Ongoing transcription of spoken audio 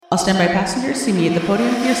standby passengers, see me at the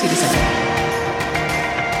podium for your seat assignment.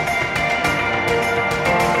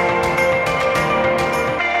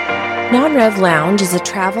 Non-Rev Lounge is a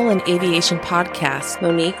travel and aviation podcast.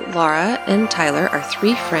 Monique, Laura, and Tyler are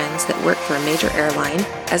three friends that work for a major airline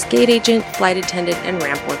as gate agent, flight attendant, and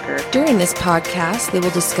ramp worker. During this podcast, they will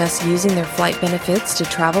discuss using their flight benefits to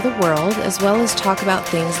travel the world, as well as talk about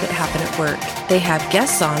things that happen at work. They have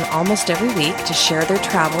guests on almost every week to share their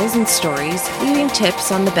travels and stories, leaving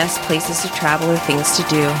tips on the best places to travel or things to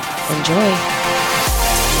do. Enjoy.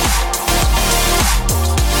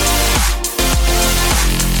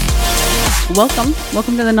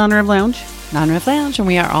 Welcome to the Non-Rev Lounge. Non-Rev Lounge, and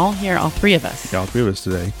we are all here, all three of us. Yeah, all three of us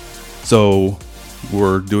today. So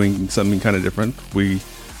we're doing something kind of different. We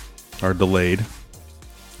are delayed.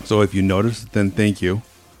 So if you noticed, then thank you.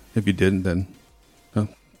 If you didn't, then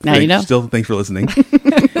now you know. Still, thanks for listening.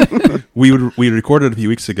 We recorded a few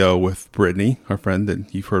weeks ago with Brittany, our friend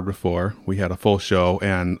that you've heard before. We had a full show,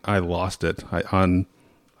 and I lost it on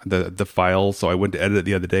the file. So I went to edit it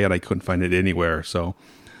the other day, and I couldn't find it anywhere. So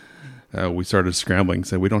we started scrambling,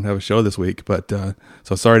 said we don't have a show this week, but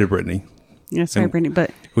so sorry to Brittany. Yeah, sorry, Brittany,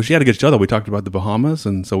 but well, she had a good show though. We talked about the Bahamas,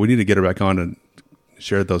 and so we need to get her back on and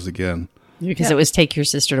share those again. Because it was Take Your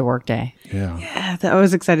Sister to Work Day. Yeah, I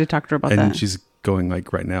was excited to talk to her about that. And she's going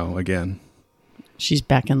like right now again. She's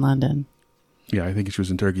back in London. Yeah, I think she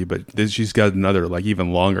was in Turkey, but she's got another like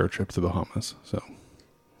even longer trip to the Bahamas.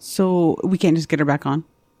 So we can't just get her back on.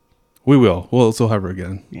 We will. We'll still have her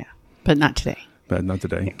again. Yeah, but not today. But not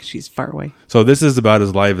today. Yeah, 'cause she's far away. So this is about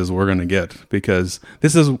as live as we're going to get, because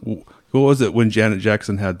this is, what was it when Janet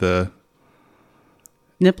Jackson had the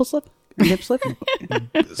nipple slip? Or nip slip?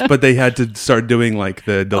 But they had to start doing like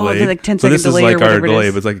the delay. Like 10 so this is delay like our delay,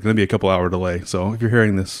 it but it's like going to be a couple hour delay. So if you're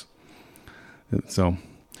hearing this, so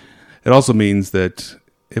it also means that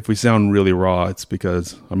if we sound really raw, it's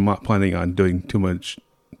because I'm not planning on doing too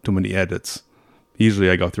many edits. Usually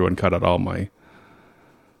I go through and cut out all my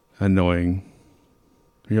annoying.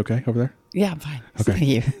 Are you okay over there? Yeah, I'm fine.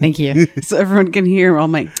 Okay. Thank you. So everyone can hear all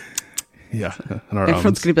my... Yeah. Everyone's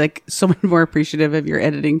going to be like so much more appreciative of your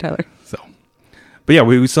editing, Tyler. So, but yeah,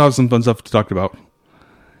 we still have some fun stuff to talk about.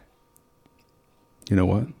 You know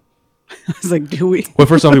what? I was like, do we? Well,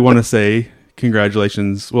 first off, we want to say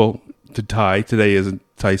congratulations. Well, to Ty. Today is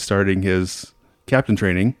Ty starting his captain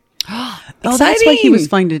training. Oh, that's why he was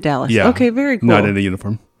flying to Dallas. Yeah. Okay, very cool. Not in a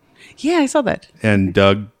uniform. Yeah, I saw that. And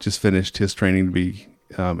Doug just finished his training to be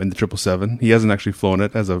in the 777. He hasn't actually flown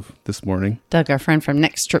it as of this morning. Doug, our friend from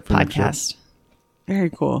Next Trip Podcast. Very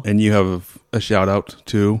cool. And you have a shout out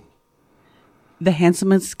to the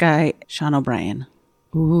handsomest guy, Sean O'Brien.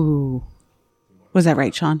 Ooh. Was that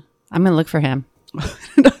right, Sean? I'm going to look for him.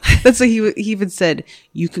 That's what he even said.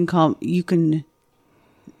 You don't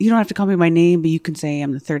have to call me my name, but you can say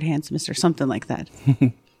I'm the third handsomest or something like that.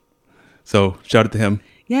 So shout out to him.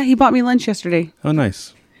 Yeah, he bought me lunch yesterday. Oh,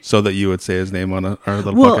 nice. So that you would say his name on our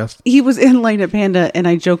little podcast? He was in line at Panda, and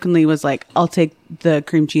I jokingly was like, I'll take the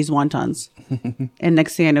cream cheese wontons. And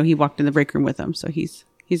next thing I know, he walked in the break room with them. So he's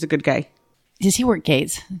a good guy. Does he work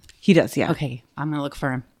gates? He does, yeah. Okay, I'm going to look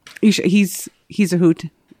for him. He's a hoot,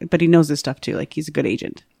 but he knows his stuff too. Like, he's a good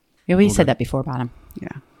agent. Yeah, we said that before about him.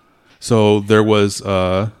 Yeah. So there was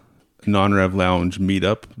a Non-Rev Lounge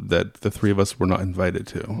meetup that the three of us were not invited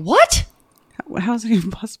to. What? How is it even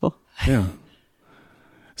possible? Yeah.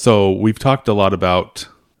 So we've talked a lot about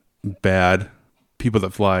bad people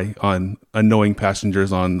that fly on annoying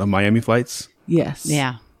passengers on the Miami flights. Yes.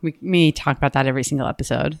 Yeah. We talk about that every single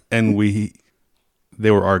episode. And they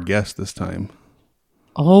were our guests this time.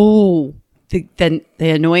 Oh, the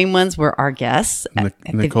annoying ones were our guests.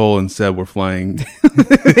 Nicole and Seb were flying.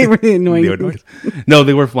 They were the annoying. No,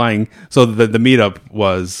 they were flying. So the meetup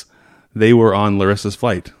was, they were on Larissa's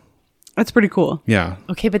flight. That's pretty cool. Yeah.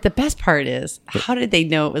 Okay, but the best part is, how did they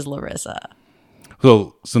know it was Larissa?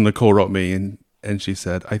 So Nicole wrote me and she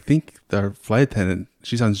said, I think our flight attendant,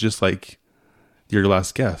 she sounds just like your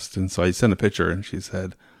last guest. And so I sent a picture and she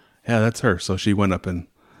said, yeah, that's her. So she went up and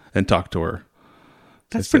talked to her.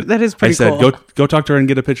 That is pretty cool. I said, go talk to her and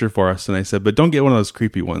get a picture for us. And I said, but don't get one of those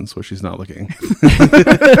creepy ones where she's not looking.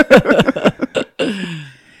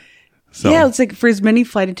 So, yeah, it's like for as many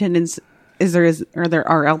flight attendants as there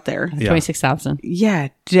are out there. 26,000. Yeah,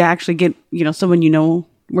 to actually get, someone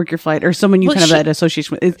work your flight, or someone you kind of had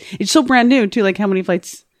association with. It's so brand new too. Like, how many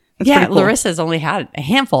flights? That's cool. Larissa's only had a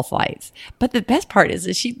handful of flights. But the best part is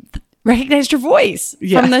that she recognized her voice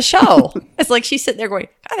from the show. It's like she's sitting there going,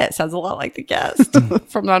 God, that sounds a lot like the guest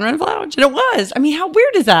from Non-Rev Lounge. And it was. I mean, how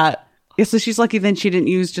weird is that? Yeah, so she's lucky then she didn't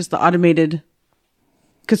use just the automated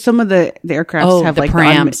Because some of the aircrafts have the like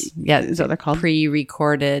prams. yeah, is that what they're called?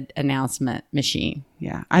 Pre-recorded announcement machine.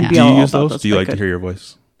 Yeah, I'd be Do all you use about those? Do you if I like to could. hear your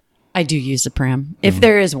voice? I do use the pram if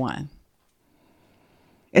there is one.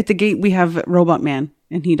 At the gate, we have Robot Man,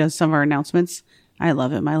 and he does some of our announcements. I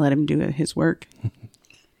love him. I let him do his work.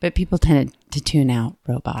 But people tended to tune out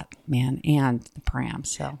Robot Man and the pram.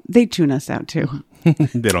 So They tune us out too.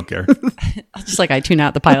 They don't care. just like I tune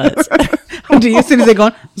out the pilots. How do you? As soon as they go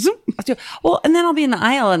on, zoom. Well, and then I'll be in the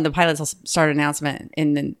aisle and the pilots will start an announcement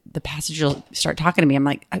and then the passenger will start talking to me. I'm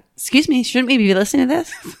like, excuse me, shouldn't we be listening to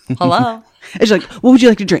this? Hello? And she's like, what would you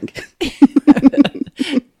like to drink?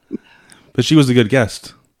 But she was a good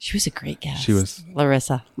guest. She was a great guest. She was.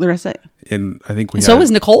 Larissa. Larissa. And I think we And so was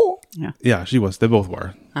Nicole. Yeah, she was. They both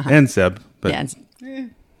were. And Seb. But Yeah.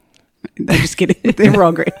 I'm just kidding. They were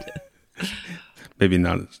all great. maybe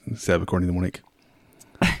not Seb, according to Monique.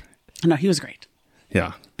 No, he was great.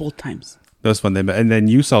 Yeah. Both times. That was fun. They met. And then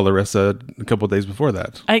you saw Larissa a couple of days before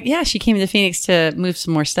that. Yeah, she came to Phoenix to move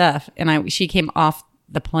some more stuff. And she came off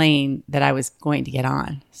the plane that I was going to get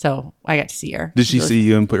on. So I got to see her. Did she see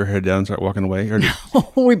you and put her head down and start walking away? Or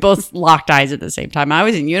We both locked eyes at the same time. I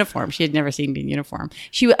was in uniform. She had never seen me in uniform.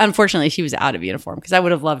 Unfortunately, she was out of uniform because I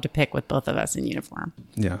would have loved to pick with both of us in uniform.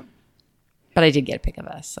 Yeah. But I did get a pick of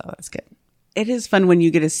us, so that's good. It is fun when you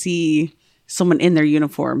get to see someone in their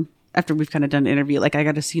uniform after we've kind of done an interview. Like I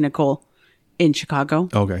got to see Nicole in Chicago.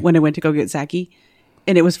 Okay. When I went to go get Zachy.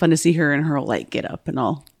 And it was fun to see her in her like get up and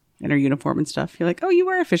all in her uniform and stuff. You're like, oh, you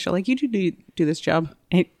are official. Like you do this job.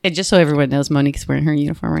 And just so everyone knows, Monique's wearing her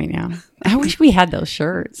uniform right now. I wish we had those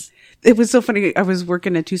shirts. It was so funny. I was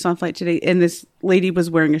working a Tucson flight today and this lady was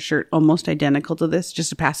wearing a shirt almost identical to this,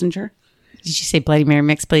 just a passenger. Did you say Bloody Mary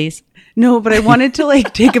mix, please? No, but I wanted to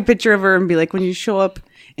like take a picture of her and be like, when you show up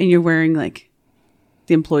and you're wearing like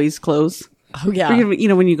the employees' clothes. Oh, yeah. You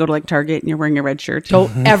know, when you go to like Target and you're wearing a red shirt.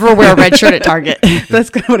 Don't ever wear a red shirt at Target. That's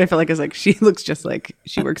kind of what I felt like. I was like, she looks just like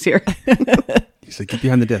she works here. He said, get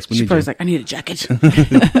behind the desk. We She need probably you. was like, I need a jacket.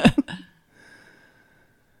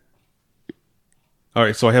 All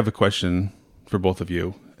right. So I have a question for both of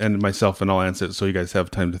you and myself, and I'll answer it so you guys have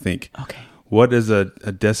time to think. Okay. What is a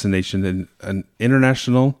destination, an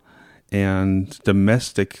international and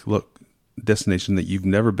domestic destination that you've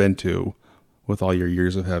never been to with all your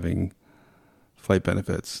years of having flight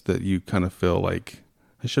benefits that you kind of feel like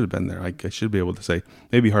I should have been there? I should be able to say.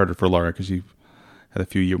 Maybe harder for Laura because you've had a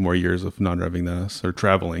few more years of non-driving than us or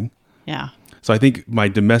traveling. Yeah. So I think my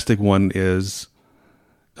domestic one is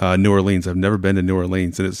New Orleans. I've never been to New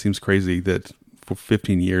Orleans, and it seems crazy that for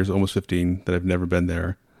 15 years, almost 15, that I've never been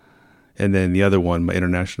there. And then the other one, my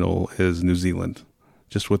international, is New Zealand,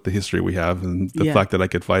 just with the history we have and the fact that I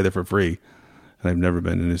could fly there for free, and I've never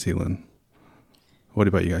been to New Zealand. What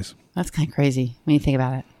about you guys? That's kind of crazy when you think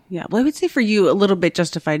about it. Yeah. Well, I would say for you, a little bit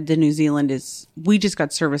justified. The New Zealand is, we just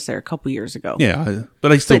got service there a couple years ago. Yeah,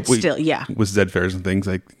 but I still, But still, yeah. with Zed fares and things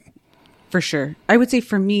like. For sure. I would say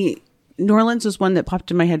for me, New Orleans was one that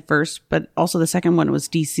popped in my head first, but also the second one was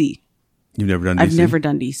DC. You've never done DC? I've never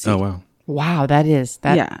done DC. Oh, wow. Wow, that is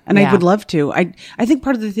that. Yeah. And I would love to. I think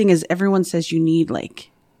part of the thing is everyone says you need like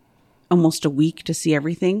almost a week to see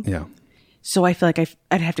everything. Yeah. So I feel like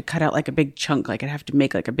I'd have to cut out like a big chunk. Like I'd have to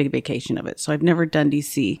make like a big vacation of it. So I've never done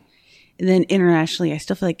DC. And then internationally, I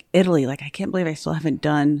still feel like Italy. Like I can't believe I still haven't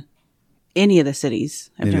done any of the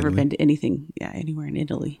cities. I've In never Italy? been to anything. Yeah, anywhere in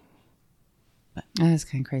Italy. That's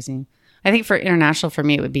kind of crazy. I think for international, for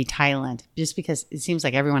me, it would be Thailand, just because it seems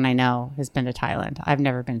like everyone I know has been to Thailand. I've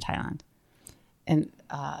never been to Thailand. And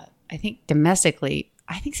I think domestically,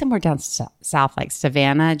 I think somewhere down south, like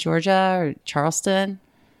Savannah, Georgia, or Charleston.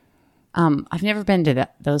 I've never been to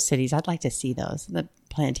those cities. I'd like to see those, the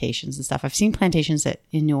plantations and stuff. I've seen plantations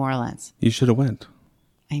in New Orleans. You should have went.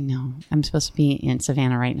 I know. I'm supposed to be in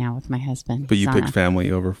Savannah right now with my husband. But you Sana. picked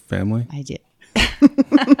family over family? I did.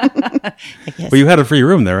 I guess. But you had a free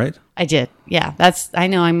room there, right? I did. Yeah. I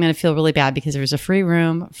know I'm going to feel really bad because there was a free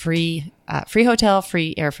room, free hotel,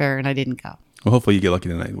 free airfare, and I didn't go. Well, hopefully you get lucky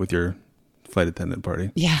tonight with your flight attendant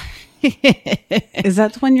party. Yeah. Is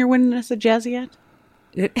that the one you're winning us a Jazzy at?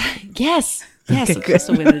 Yes. Yes.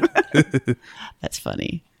 Crystal Women. That's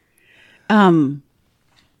funny. Well,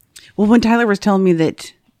 when Tyler was telling me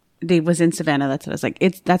that Dave was in Savannah, that's what I was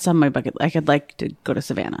like. That's on my bucket. Like I'd like to go to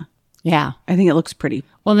Savannah. Yeah. I think it looks pretty.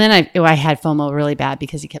 Well, then I had FOMO really bad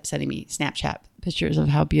because he kept sending me Snapchat pictures of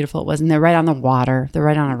how beautiful it was. And they're right on the water. They're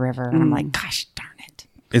right on a river. And I'm like, gosh, darn it.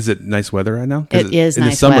 Is it nice weather right now? 'Cause It is in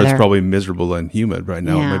nice the summer, weather. it's probably miserable and humid right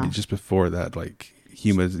now. Yeah. Maybe just before that, like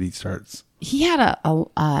humidity starts. He had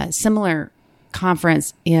a similar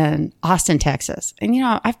conference in Austin, Texas. And,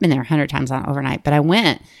 I've been there 100 times on overnight, but I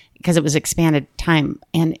went because it was expanded time.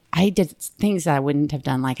 And I did things that I wouldn't have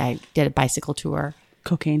done. Like I did a bicycle tour.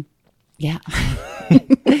 Cocaine. Yeah.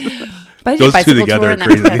 But I did a Those two bicycle together tour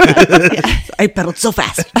are and that was crazy. kind I pedaled so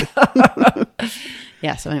fast.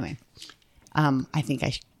 yeah. So anyway, I think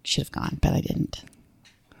I should have gone, but I didn't.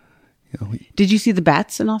 Did you see the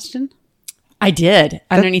bats in Austin? I did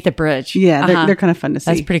underneath the bridge. Yeah, they're kind of fun to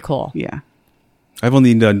see. That's pretty cool. Yeah. I've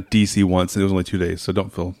only done DC once, and it was only 2 days, so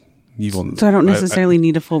don't feel evil. So I don't necessarily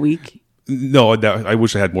need a full week. No, I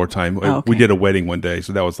wish I had more time. Oh, okay. We did a wedding one day,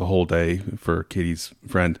 so that was the whole day for Katie's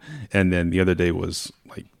friend, and then the other day was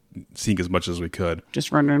like seeing as much as we could.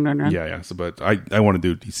 Just run. Yeah. So, but I want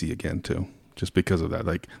to do DC again too, just because of that.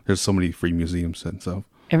 Like, there's so many free museums and stuff,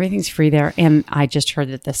 Everything's free there. And I just heard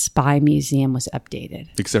that the Spy Museum was updated.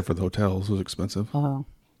 except for the hotels. It was expensive. Oh,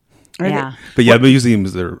 Are yeah. But yeah,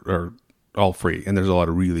 museums are all free, and there's a lot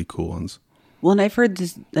of really cool ones. Well, and I've heard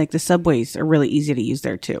this, like the subways are really easy to use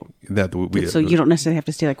there too. That we So you don't necessarily have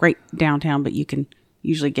to stay like right downtown, but you can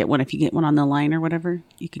usually get one. If you get one on the line or whatever,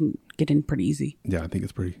 you can get in pretty easy. Yeah, I think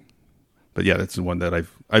it's pretty. But yeah, that's the one that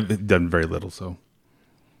I've done very little. So,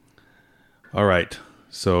 all right.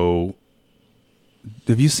 So,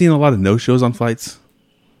 have you seen a lot of no shows on flights?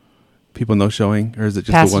 People no showing, or is it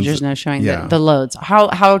just Passengers the ones? no showing. Yeah. The loads.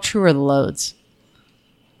 How true are the loads?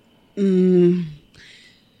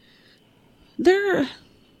 They're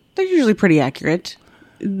usually pretty accurate.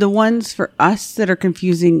 The ones for us that are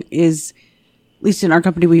confusing is, at least in our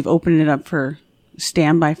company, we've opened it up for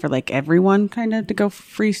standby for like everyone kind of to go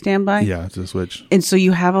free standby. Yeah, it's a switch. And so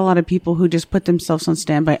you have a lot of people who just put themselves on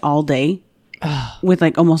standby all day with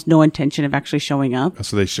like almost no intention of actually showing up.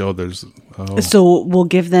 So they show there's. Oh, So we'll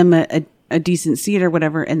give them a decent seat or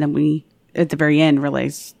whatever. And then we, at the very end,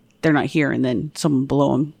 realize they're not here. And then someone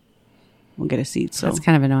below them will get a seat. So That's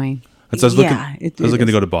kind of annoying. so I was looking. yeah, I was looking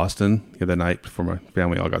to is. go to Boston the other night before my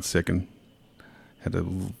family all got sick and had a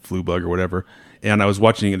flu bug or whatever. And I was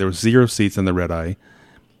watching. There was 0 seats in the red eye,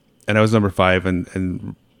 and I was number 5.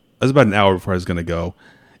 And I was about an hour before I was going to go,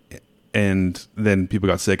 and then people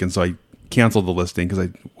got sick, and so I canceled the listing because I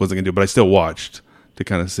wasn't going to do it. But I still watched to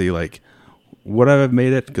kind of see like would I have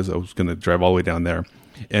made it, because I was going to drive all the way down there.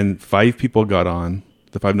 And 5 people got on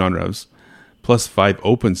the 5 non-revs, plus 5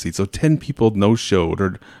 open seats. So 10 people no-showed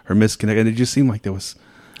or misconnected. And it just seemed like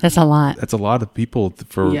That's a lot. that's a lot of people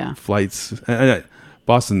for Yeah. flights.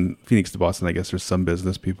 Boston, Phoenix to Boston, I guess there's some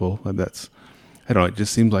business people. And that's, I don't know, it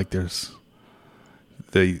just seems like there's,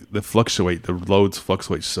 the loads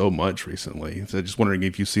fluctuate so much recently. So just wondering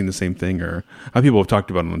if you've seen the same thing, or how people have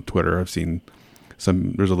talked about it on Twitter. I've seen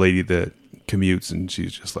there's a lady that commutes, and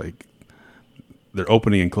she's just like, they're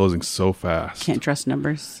opening and closing so fast. can't trust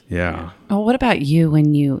numbers. Yeah. Oh, what about you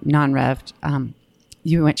when you non-revved?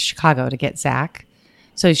 You went to Chicago to get Zach.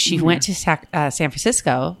 So she went to San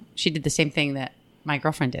Francisco. She did the same thing that my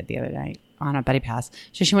girlfriend did the other night on a buddy pass.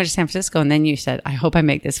 So she went to San Francisco, and then you said, I hope I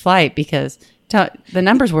make this flight, because the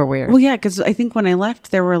numbers were weird. Well, yeah, because I think when I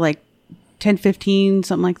left, there were like 10, 15,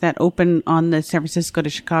 something like that, open on the San Francisco to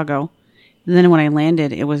Chicago. And then when I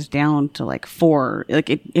landed, it was down to like 4. Like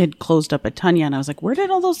it had closed up at Tanya, and I was like, where did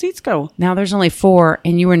all those seats go? Now there's only 4,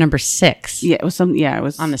 and you were number 6 Yeah, it was some. Yeah, it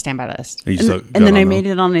was on the standby list. And, and then I made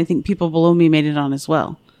it on. And I think people below me made it on as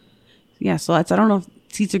well. Yeah, so I don't know if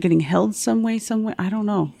seats are getting held some way. I don't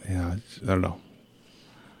know. Yeah, I don't know.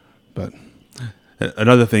 But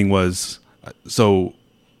another thing was, so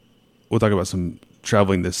we'll talk about some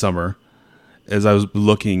traveling this summer. As I was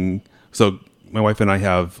looking, so my wife and I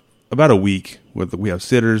have about a week we have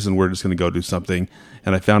sitters, and we're just going to go do something.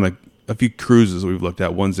 And I found a few cruises we've looked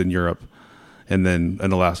at. One's in Europe, and then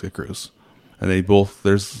an Alaska cruise. And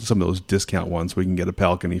there's some of those discount ones. We can get a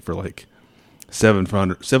balcony for like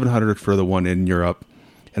 $700 for the one in Europe,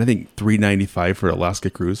 and I think $395 for Alaska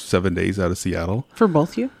cruise, 7 days out of Seattle For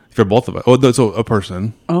both you? for both of us. Oh, so a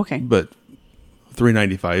person, Oh, okay. but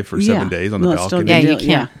 $395 for 7 days on the No, it's still balcony. Yeah, good you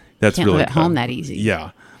deal, can't. That's can't really live at fun. home that easy.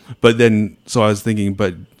 Yeah, but then so I was thinking,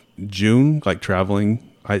 but June, like traveling,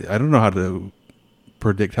 I don't know how to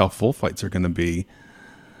predict how full flights are going to be,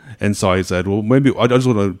 and so I said, well, maybe I just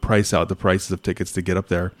want to price out the prices of tickets to get up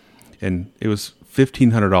there, and it was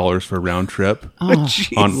 $1,500 for a round trip Oh,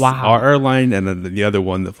 on wow. our airline, and then the other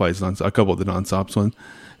one that flies on a couple of the non-stops one,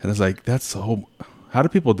 and it's like, that's so. How do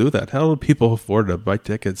people do that? How do people afford to buy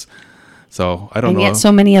tickets? So I don't And know. yet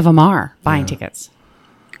so many of them are buying tickets.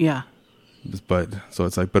 Yeah. But so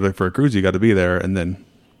it's like, but for a cruise, you got to be there, and then,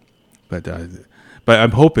 but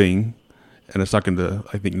I'm hoping, and I was talking to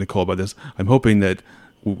I think Nicole about this. I'm hoping that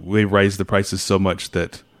they raise the prices so much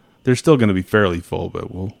that they're still going to be fairly full, but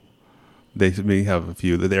they may have a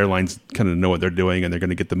few. The airlines kind of know what they're doing, and they're going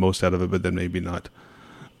to get the most out of it, but then maybe not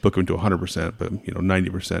book them to 100%, but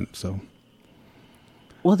 90%. So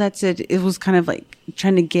Well, that's it. It was kind of like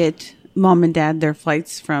trying to get mom and dad their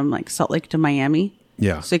flights from like Salt Lake to Miami.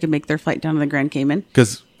 yeah, So they could make their flight down to the Grand Cayman.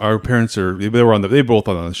 because our parents they both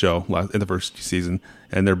on the show in the first season,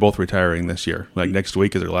 and they're both retiring this year. Like next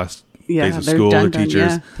week is their last days of they're school. done, They're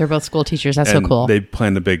teachers. yeah. They're both school teachers. That's And so cool. they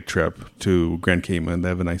planned a big trip to Grand Cayman. They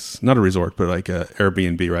have a nice, not a resort, but like a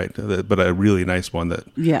Airbnb, right? But a really nice one that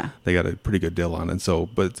Yeah. they got a pretty good deal on. And so,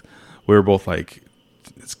 but we were both like,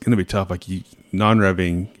 it's going to be tough. Like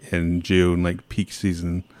non-revving in June, like peak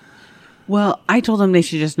season. Well, I told them they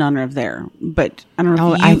should just non-rev there, but I don't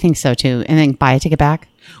know. Oh, if I think so too. And then buy a ticket back.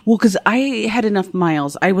 Well, because I had enough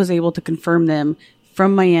miles, I was able to confirm them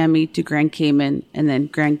from Miami to Grand Cayman and then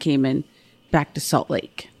Grand Cayman back to Salt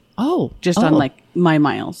Lake, Oh, just on like my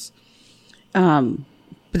miles.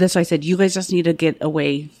 But that's why I said, you guys just need to get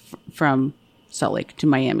away from Salt Lake to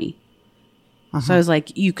Miami. So I was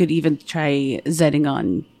like, you could even try Zeding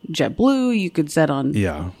on JetBlue. You could Zed on,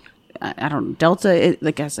 Yeah. I don't know, Delta.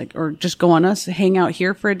 Or just go on us, hang out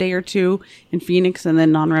here for a day or two in Phoenix and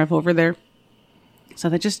then non-rev over there. So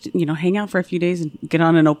that just, hang out for a few days and get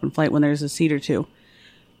on an open flight when there's a seat or two.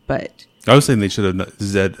 But I was saying they should have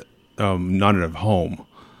Zed non-rev home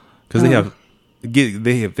because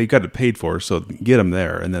they got it paid for, so get them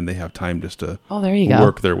there, and then they have time just to there you go.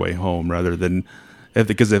 work their way home rather than if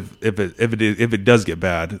it does get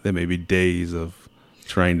bad, there may be days of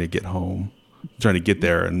trying to get home, trying to get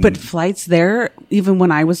there. but flights there, even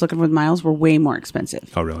when I was looking with miles, were way more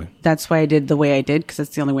expensive. Oh, really? That's why I did the way I did, because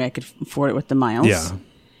that's the only way I could afford it with the miles. Yeah.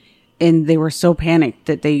 And they were so panicked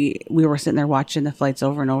that we were sitting there watching the flights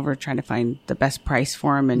over and over, trying to find the best price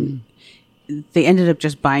for them. And they ended up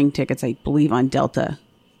just buying tickets, I believe, on Delta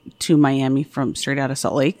to Miami from straight out of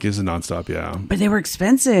Salt Lake. It's a nonstop, yeah. But they were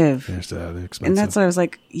expensive. They're expensive. And that's why I was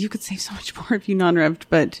like, you could save so much more if you non-revved.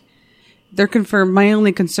 But they're confirmed. My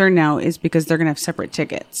only concern now is because they're going to have separate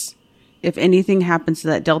tickets. If anything happens to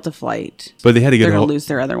that Delta flight, But they had to get they're going to lose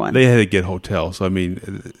their other one. They had to get hotels. So I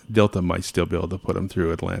mean, Delta might still be able to put them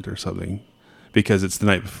through Atlanta or something because it's the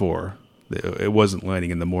night before. It wasn't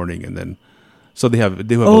landing in the morning, and then so they have.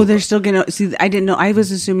 They're still going to see. I didn't know. I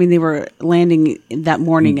was assuming they were landing that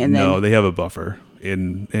morning, and then they have a buffer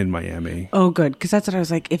in Miami. Oh, good, because that's what I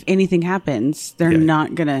was like. If anything happens, they're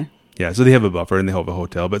not gonna. Yeah, so they have a buffer and they have a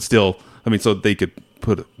hotel, but still, I mean, so they could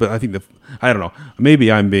put. But I think I don't know.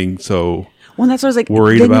 Maybe I'm being so. Well, that's what I was like.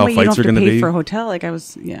 Worried then about you how flights don't are have to going to pay be for a hotel. Like I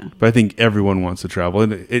was, yeah. But I think everyone wants to travel,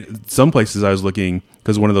 and some places I was looking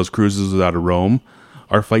because one of those cruises was out of Rome.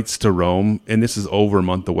 Our flights to Rome, and this is over a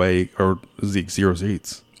month away, or zero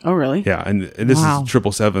seats. Oh, really? Yeah, and this is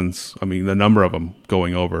 777s. I mean, the number of them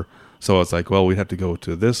going over. So it's like, well, we'd have to go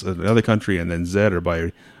to another country, and then Zed or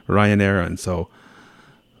by Ryanair, and so.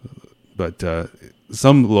 But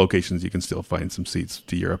some locations you can still find some seats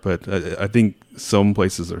to Europe, but I think some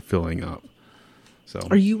places are filling up. So,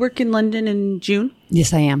 Are you working London in June?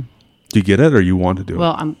 Yes, I am. do you get it, or you want to do it?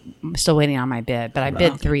 Well, I'm still waiting on my bid, but I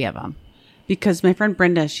bid 3 of them. Because my friend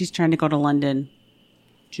Brenda, she's trying to go to London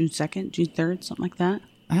June 2nd, June 3rd, something like that.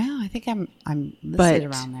 Oh, I think I'm listed But-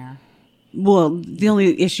 around there. Well, the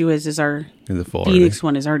only issue is our in the fall, Phoenix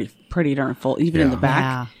one is already pretty darn full, even in Yeah. the back.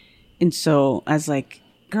 Yeah. And so I was like,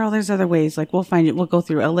 girl, there's other ways. Like, we'll find it. We'll go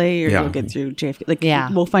through LA or Yeah. we'll get through JFK. Like, Yeah.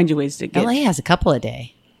 we'll find you ways to get. LA has a couple a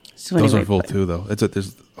day. So Those anyway, are full but- too, though.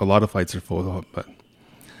 There's a lot of flights are full, but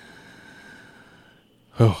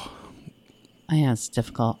Yeah, it's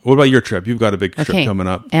difficult. what about your trip? You've got a big trip coming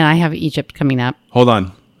up. And I have Egypt coming up. Hold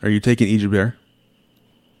on, are you taking Egypt Air?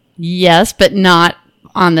 Yes, but not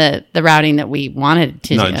on the routing that we wanted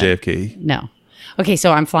to Not do. JFK. No. Okay,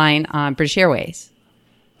 so I'm flying on British Airways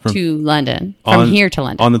to London. On- From here to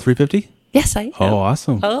London. On the 350? Yes, I am. Oh,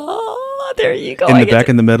 awesome! Oh, there you go. in I the get back,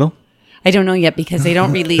 to- in the middle. I don't know yet because they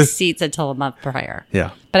don't release seats until a month prior.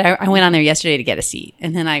 Yeah. But I went on there yesterday to get a seat,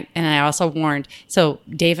 and then I also warned. So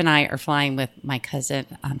Dave and I are flying with my cousin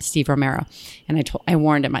Steve Romero, and I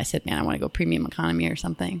warned him. I said, "Man, I want to go premium economy or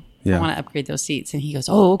something. Yeah. I want to upgrade those seats." And he goes,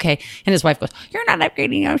 "Oh, okay." And his wife goes, "You're not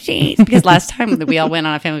upgrading those seats," because last time that we all went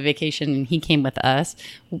on a family vacation and he came with us,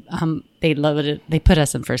 they put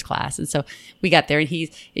us in first class, and so we got there, and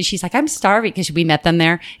she's like, "I'm starving," because we met them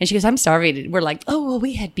there, and she goes, "I'm starving." And we're like, "Oh, well,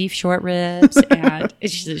 we had beef short ribs," and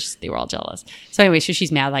they were all jealous. So anyway, so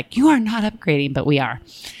she's mad, like, "You are not upgrading," but we are.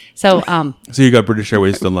 So, So you got British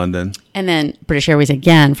Airways to London. and then British Airways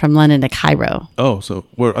again from London to Cairo. Oh, so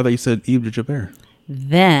where? I thought you said Egypt Air.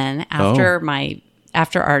 Then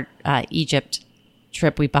after our Egypt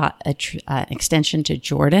trip, we bought an extension to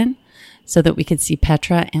Jordan so that we could see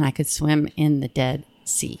Petra and I could swim in the Dead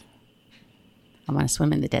Sea. I want to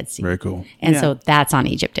swim in the Dead Sea. Very cool. And Yeah. so that's on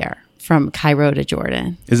Egypt Air from Cairo to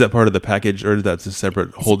Jordan. Is that part of the package, or that's a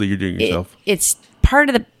separate holder you're doing yourself? It's part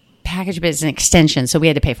of the package, but it's an extension, so we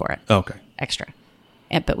had to pay for it Oh, okay. extra.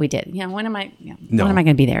 But we did. When am I? No. When am I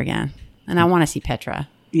going to be there again? And I want to see Petra,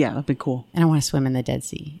 Yeah, that'd be cool. and I want to swim in the Dead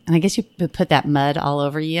Sea. And I guess you put that mud all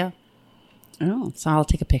over you, Oh, so I'll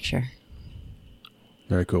take a picture.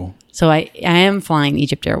 Very cool. So I am flying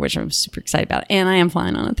Egypt Air, which I'm super excited about, and I am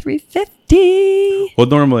flying on a 350. Well,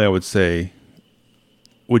 normally I would say,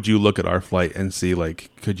 would you look at our flight and see, like,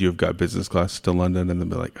 could you have got business class to London, and then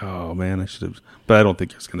be like, oh man, I should have. But I don't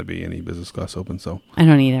think there's going to be any business class open. So I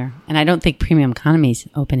don't either, and I don't think premium economy's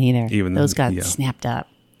open either. Even those then, got yeah. snapped up.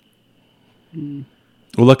 well,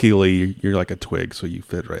 luckily you're like a twig, so you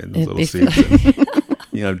fit right in those little They seats.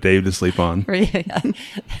 You have Dave to sleep on.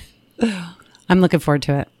 I'm looking forward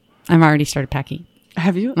to it. I've already started packing.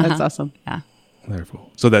 have you? That's Uh-huh. awesome. Yeah, Very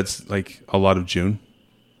cool. So that's like a lot of June.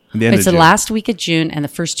 The end it's of the June. last week of June and the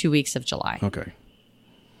first 2 weeks of July. Okay.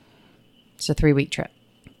 It's a 3-week trip.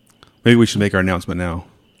 Maybe we should make our announcement now.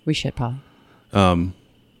 We should probably.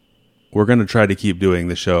 We're going to try to keep doing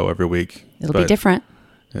the show every week. It'll be but different.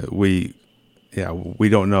 We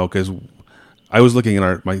don't know, because I was looking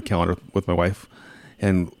at my calendar with my wife,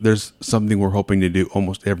 and there's something we're hoping to do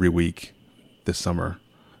almost every week this summer,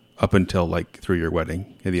 up until like through your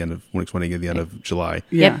wedding at the end of Monique's wedding at the end of July.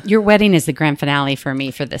 Yeah. Yep, your wedding is the grand finale for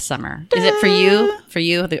me for this summer. Is it for you? For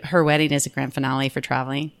you, her wedding is a grand finale for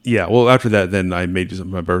traveling. Yeah. Well, after that, then I made just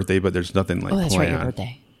my birthday, but there's nothing like Oh, that's right, your planned.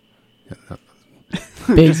 birthday.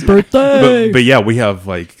 Big birthday. But yeah, we have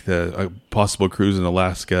like a possible cruise in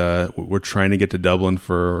Alaska. We're trying to get to Dublin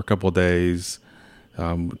for a couple of days.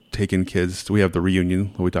 Taking kids. We have the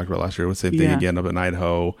reunion that we talked about last year. The same thing Yeah. again up in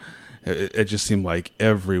Idaho. It just seemed like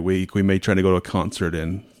every week we may try to go to a concert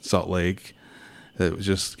in Salt Lake. It was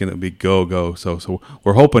just going to be go. So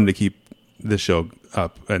we're hoping to keep this show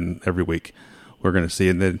up, and every week we're going to see.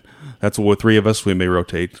 And then that's with 3 of us. We may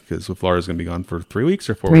rotate, because if Laura's going to be gone for 3 weeks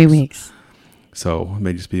or 4 3 weeks. weeks. So it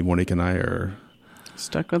may just be Monique and I, or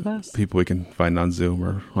Stuck with us. people we can find on Zoom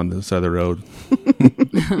or on the side of the road.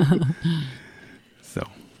 So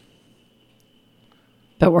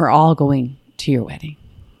But we're all going to your wedding.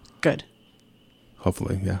 Good.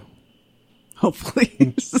 hopefully, yeah.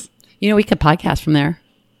 Hopefully. We could podcast from there.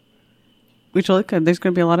 We totally could. There's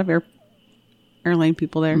going to be a lot of airline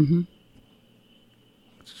people there. Mm-hmm.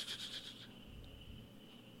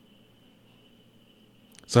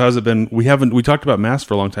 So how's it been? We talked about masks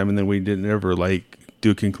for a long time, and then we didn't ever like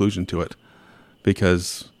do a conclusion to it,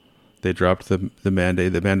 because they dropped the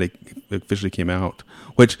mandate. The mandate officially came out,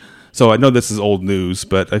 so I know this is old news,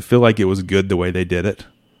 but I feel like it was good the way they did it,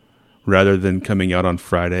 rather than coming out on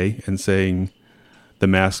Friday and saying the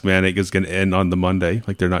mask mandate is going to end on the Monday.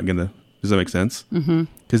 Like, they're not going to. Does that make sense?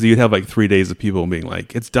 Because you'd have like 3 days of people being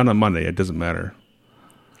like, it's done on Monday. It doesn't matter.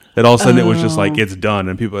 That all of a sudden it was just like, it's done.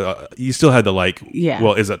 And people, you still had to like, Yeah.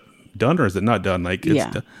 well, is it done or is it not done? Like, it's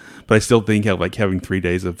Yeah. done. But I still think having 3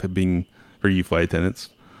 days of being, for you flight attendants,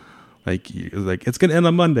 like, it's going to end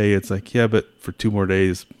on Monday. It's like, yeah, but for 2 more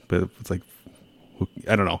days. But it's like,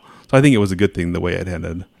 I don't know. So I think it was a good thing the way it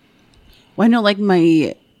ended. Well, I know, like,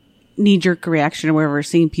 my knee-jerk reaction or wherever,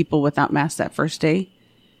 seeing people without masks that first day.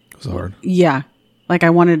 It was hard. Yeah. Like, I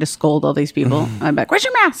wanted to scold all these people. I'm like, where's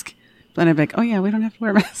your mask? Then I'd be like, oh, yeah, we don't have to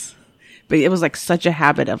wear masks. But it was like such a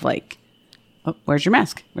habit of like, oh, where's your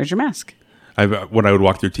mask? Where's your mask? When I would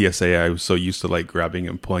walk through TSA, I was so used to like grabbing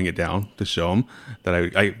and pulling it down to show them that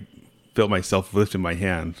I felt myself lifting my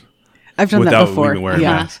hand. I've done Without that before. even wearing a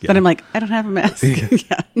yeah. mask, yeah. But I'm like, I don't have a mask.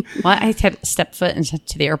 yeah. Well, I stepped foot into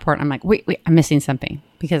the airport. And I'm like, wait, I'm missing something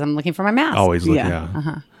because I'm looking for my mask. Always look, Yeah.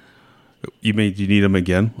 yeah. You need them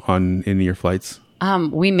again on any of your flights?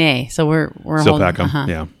 We may. So we're Still holding, pack them,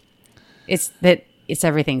 yeah. It's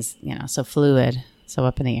everything's so fluid, so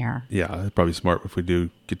up in the air. Yeah, it's probably smart if we do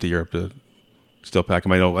get to Europe to still pack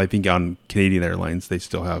them. I think on Canadian Airlines they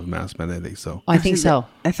still have mask mandate. So Oh, I think so.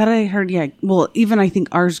 I thought I heard, yeah. Well, even I think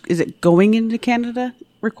ours, is it going into Canada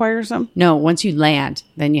requires them? No, once you land,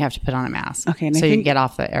 then you have to put on a mask. Okay, and I so you think- get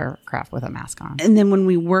off the aircraft with a mask on. And then when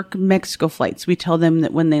we work Mexico flights, we tell them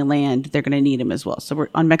that when they land, they're going to need them as well. So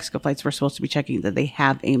on Mexico flights, we're supposed to be checking that they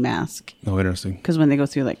have a mask. oh, interesting. Because when they go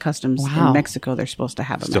through like customs Wow. in Mexico, they're supposed to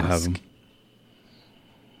have a Still mask. have them.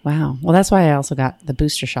 Wow. Well, that's why I also got the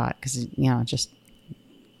booster shot because just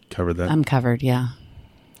Covered that. I'm covered. Yeah.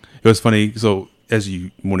 It was funny. So, as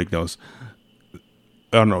Monique knows,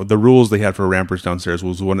 I don't know, the rules they had for rampers downstairs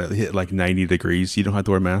was when it hit like 90 degrees, you don't have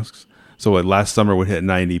to wear masks. So last summer would hit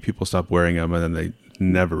 90, people stopped wearing them, and then they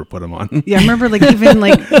never put them on. Yeah, I remember like even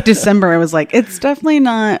like December, I was like, it's definitely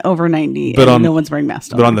not over 90, But and no one's wearing masks.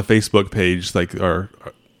 But on the Facebook page, like our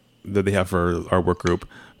that they have for our work group,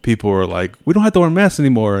 people were like, we don't have to wear masks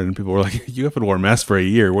anymore. And people were like, you haven't worn masks for a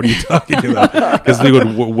year. What are you talking about? Because we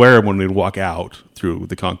would wear them when we'd walk out through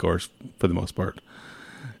the concourse for the most part.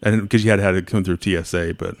 And because you had to come through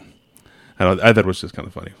TSA. But I thought it was just kind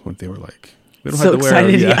of funny when they were like, we don't So have to wear them.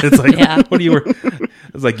 excited, Yeah. yeah. It's like, Yeah. what do you wear?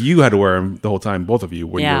 It's like you had to wear them the whole time, both of you,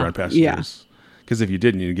 when you Yeah. were on passengers. Because if you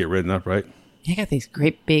didn't, you'd get written up, right? I got these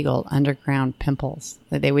great big old underground pimples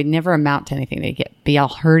that they would never amount to anything. They'd be all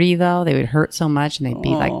hurty though. They would hurt so much, and they'd be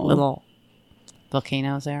like little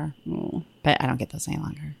volcanoes there. But I don't get those any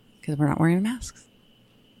longer because we're not wearing masks.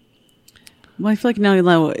 Well, I feel like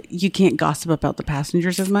now you can't gossip about the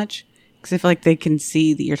passengers as much because I feel like they can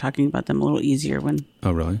see that you're talking about them a little easier when.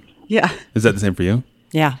 Oh, really? Yeah. Is that the same for you?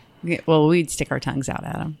 Yeah. Well, we'd stick our tongues out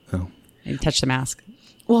at them Oh. and touch the mask.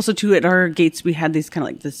 Well, also too at our gates we had these kind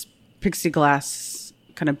of like this plexiglass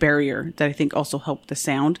kind of barrier that I think also helped the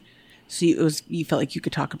sound. So you felt like you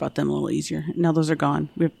could talk about them a little easier. Now those are gone.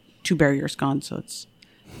 We have 2 barriers gone, so it's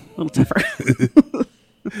a little tougher.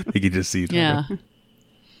 You could just see each Yeah. other.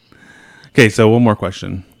 Okay, so one more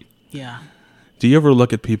question. Yeah. Do you ever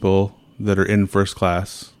look at people that are in first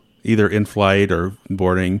class, either in flight or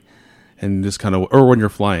boarding, and just kind of, or when you're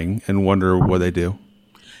flying, and wonder what they do?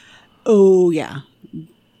 Oh yeah.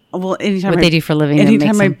 Well, anytime What they do for a living that Anytime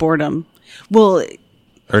makes I them- board them. Well,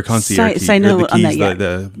 Or concierge key, side or note the keys, on that. Yeah,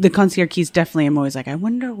 the the concierge keys definitely. I'm always like, I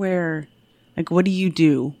wonder where. Like, what do you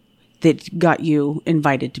do that got you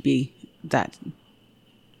invited to be that?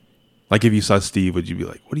 like if you saw Steve, would you be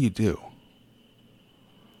like, what do you do?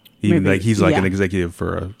 Even Maybe, like he's like an yeah. executive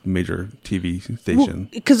for a major TV station.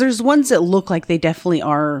 Because there's ones that look like they definitely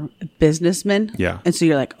are businessmen. Yeah. And so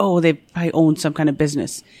you're like, oh, they probably own some kind of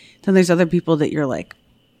business. Then there's other people that you're like,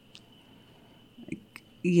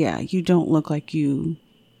 yeah, you don't look like you.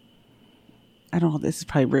 I don't know. This is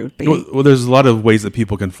probably rude, but Well, there's a lot of ways that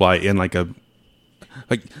people can fly in, like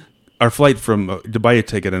our flight from to buy a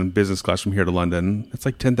ticket in business class from here to London. It's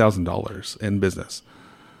like $10,000 in business,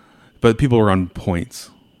 but people are on points,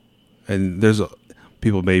 and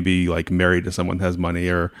people may be like married to someone who has money,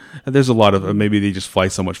 or there's a lot of maybe they just fly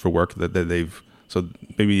so much for work that they've so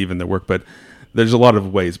maybe even their work, but there's a lot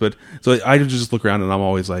of ways. But so I just look around and I'm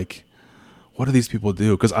always like, what do these people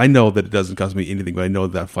do? Because I know that it doesn't cost me anything, but I know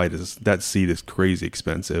that seat is crazy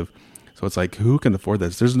expensive. So it's like, who can afford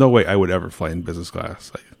this? There's no way I would ever fly in business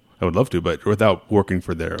class. I would love to, but without working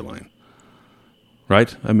for the airline,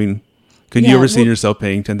 right? I mean, can you Yeah, ever see well- yourself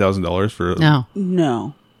paying $10,000 for? No.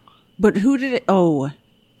 no. But who did it? Oh,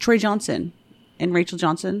 Troy Johnson and Rachel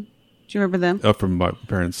Johnson. Do you remember them? Up from my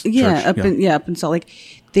parents' Yeah, church. up in Salt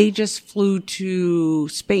Lake. They just flew to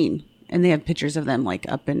Spain, and they have pictures of them like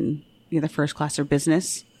up in the first class or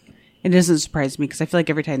business. It doesn't surprise me because I feel like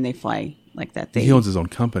every time they fly like that, they He owns his own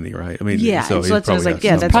company, right? I mean, Yeah, so so he that's what I was probably like, has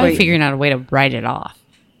yeah, some- that's Probably why- figuring out a way to write it off.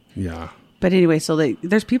 yeah. But anyway, so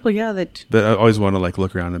there's people, that But I always want to like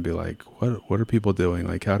look around and be like, what are people doing?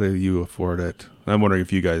 Like, how do you afford it? And I'm wondering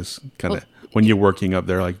if you guys kind of, when you're working up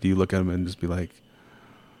there, like, do you look at them and just be like,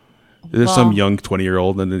 there's some Well- young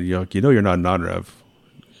 20-year-old, and then you're not non-rev.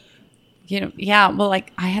 Yeah. Well,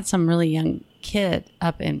 like I had some really young kid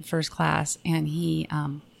up in first class, and he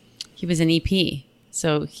was an EP,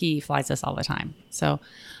 so he flies us all the time. So,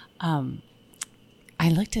 I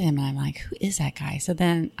looked at him and I'm like, who is that guy? So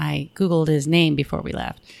then I Googled his name before we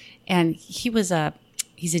left, and he's a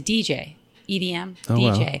DJ, EDM Oh,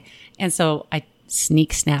 wow. DJ, and so I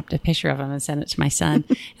sneak snapped a picture of him and sent it to my son,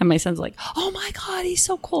 and my son's like, oh my God, he's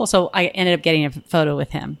so cool. So I ended up getting a photo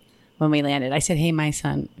with him. When we landed, I said, hey, my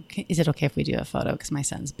son, is it okay if we do a photo? Because my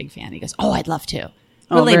son's a big fan. He goes, oh, I'd love to.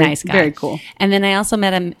 Oh, Really very- nice guy. very cool. And then I also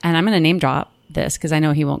met him, and I'm going to name drop this because I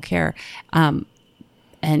know he won't care, an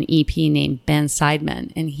EP named Ben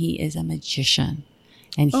Seidman, and he is a magician.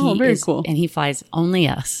 And Oh, very is, cool. And he flies only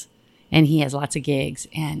us. And he has lots of gigs,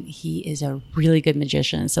 and he is a really good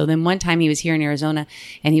magician. So then one time he was here in Arizona,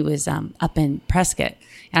 and he was up in Prescott.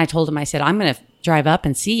 And I told him, I said, I'm going to drive up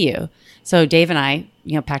and see you. So Dave and I,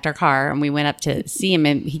 packed our car, and we went up to see him,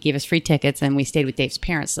 and he gave us free tickets, and we stayed with Dave's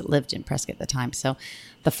parents that lived in Prescott at the time. So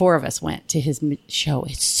the 4 of us went to his show.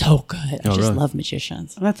 It's so good. I just really? love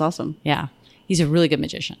magicians. that's awesome. Yeah. He's a really good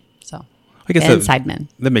magician. So I guess Ben that, Seidman.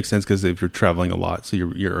 that makes sense because if you're traveling a lot, so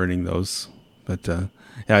you're earning those. But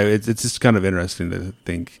yeah, it's just kind of interesting to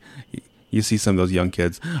think. You see some of those young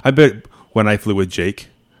kids. I bet when I flew with Jake,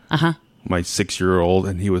 my 6-year-old,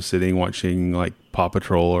 and he was sitting watching like Paw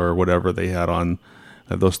Patrol or whatever they had on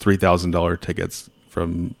those $3,000 tickets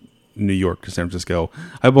from New York to San Francisco.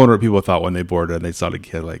 I wonder what people thought when they boarded and they saw the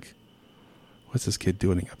kid, like, what's this kid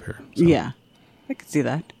doing up here? So, Yeah. I could see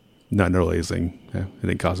that. not realizing it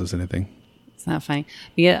didn't cost us anything. It's not funny.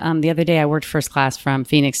 The other day I worked first class from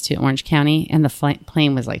Phoenix to Orange County, and the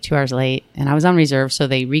plane was like 2 hours late, and I was on reserve, so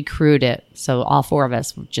they recrewed it. So all 4 of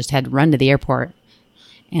us just had to run to the airport.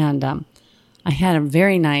 And I had a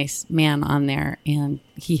very nice man on there, and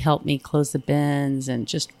he helped me close the bins and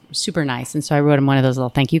just super nice. And so I wrote him one of those little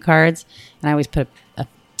thank you cards, and I always put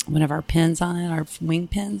one of our pins on it, our wing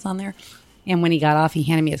pins on there. And when he got off, he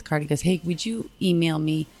handed me his card. He goes, "Hey, would you email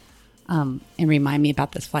me and remind me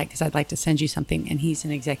about this flight, because I'd like to send you something." And he's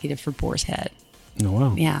an executive for Boar's Head. Oh,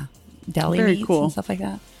 wow. Yeah. Deli Very meats cool. and stuff like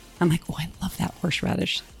that. I'm like, oh, I love that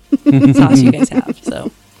horseradish sauce you guys have.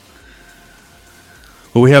 So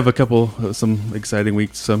Well, we have some exciting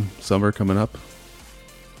weeks, some summer coming up.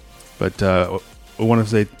 But I want to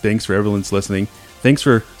say thanks for everyone's listening.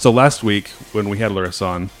 So last week when we had Larissa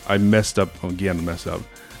on, I messed up.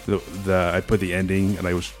 I put the ending and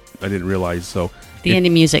I didn't realize. So the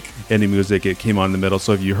ending music. It came on in the middle.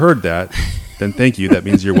 So if you heard that, then thank you. That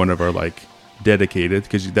means you're one of our dedicated,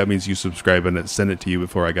 because that means you subscribe and it sent it to you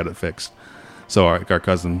before I got it fixed. So our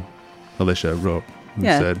cousin Alicia wrote and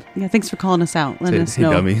said, Yeah, thanks for calling us out. Letting us "Hey,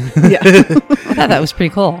 know. dummy." Yeah. I thought that was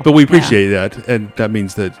pretty cool. But we appreciate that, and that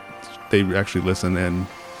means that they actually listen, and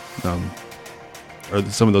or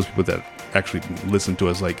some of those people that actually listen to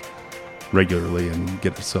us regularly and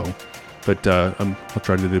get it. So, but I'll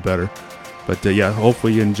try to do better. But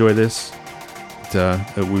hopefully you enjoy this.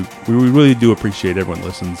 We really do appreciate everyone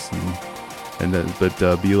listens,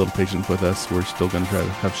 but be a little patient with us. We're still going to try to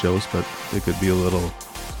have shows, but it could be a little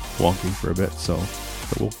wonky for a bit. So,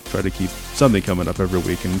 but we'll try to keep something coming up every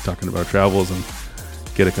week and talking about travels and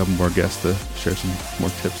get a couple more guests to share some more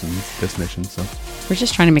tips and destinations. So we're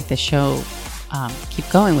just trying to make this show keep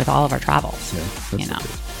going with all of our travels. yeah,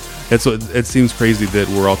 it seems crazy that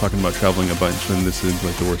we're all talking about traveling a bunch, and this is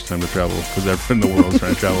the worst time to travel because everyone in the world is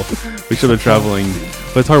trying to travel. We should have been traveling,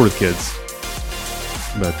 but it's hard with kids.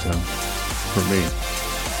 But for me,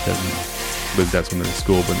 but that's when they're in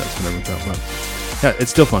school, but that's when everyone's out. Yeah,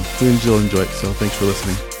 it's still fun. We still enjoy it. So thanks for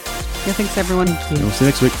listening. Yeah, thanks everyone. And we'll see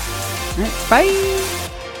you next week. All right, bye.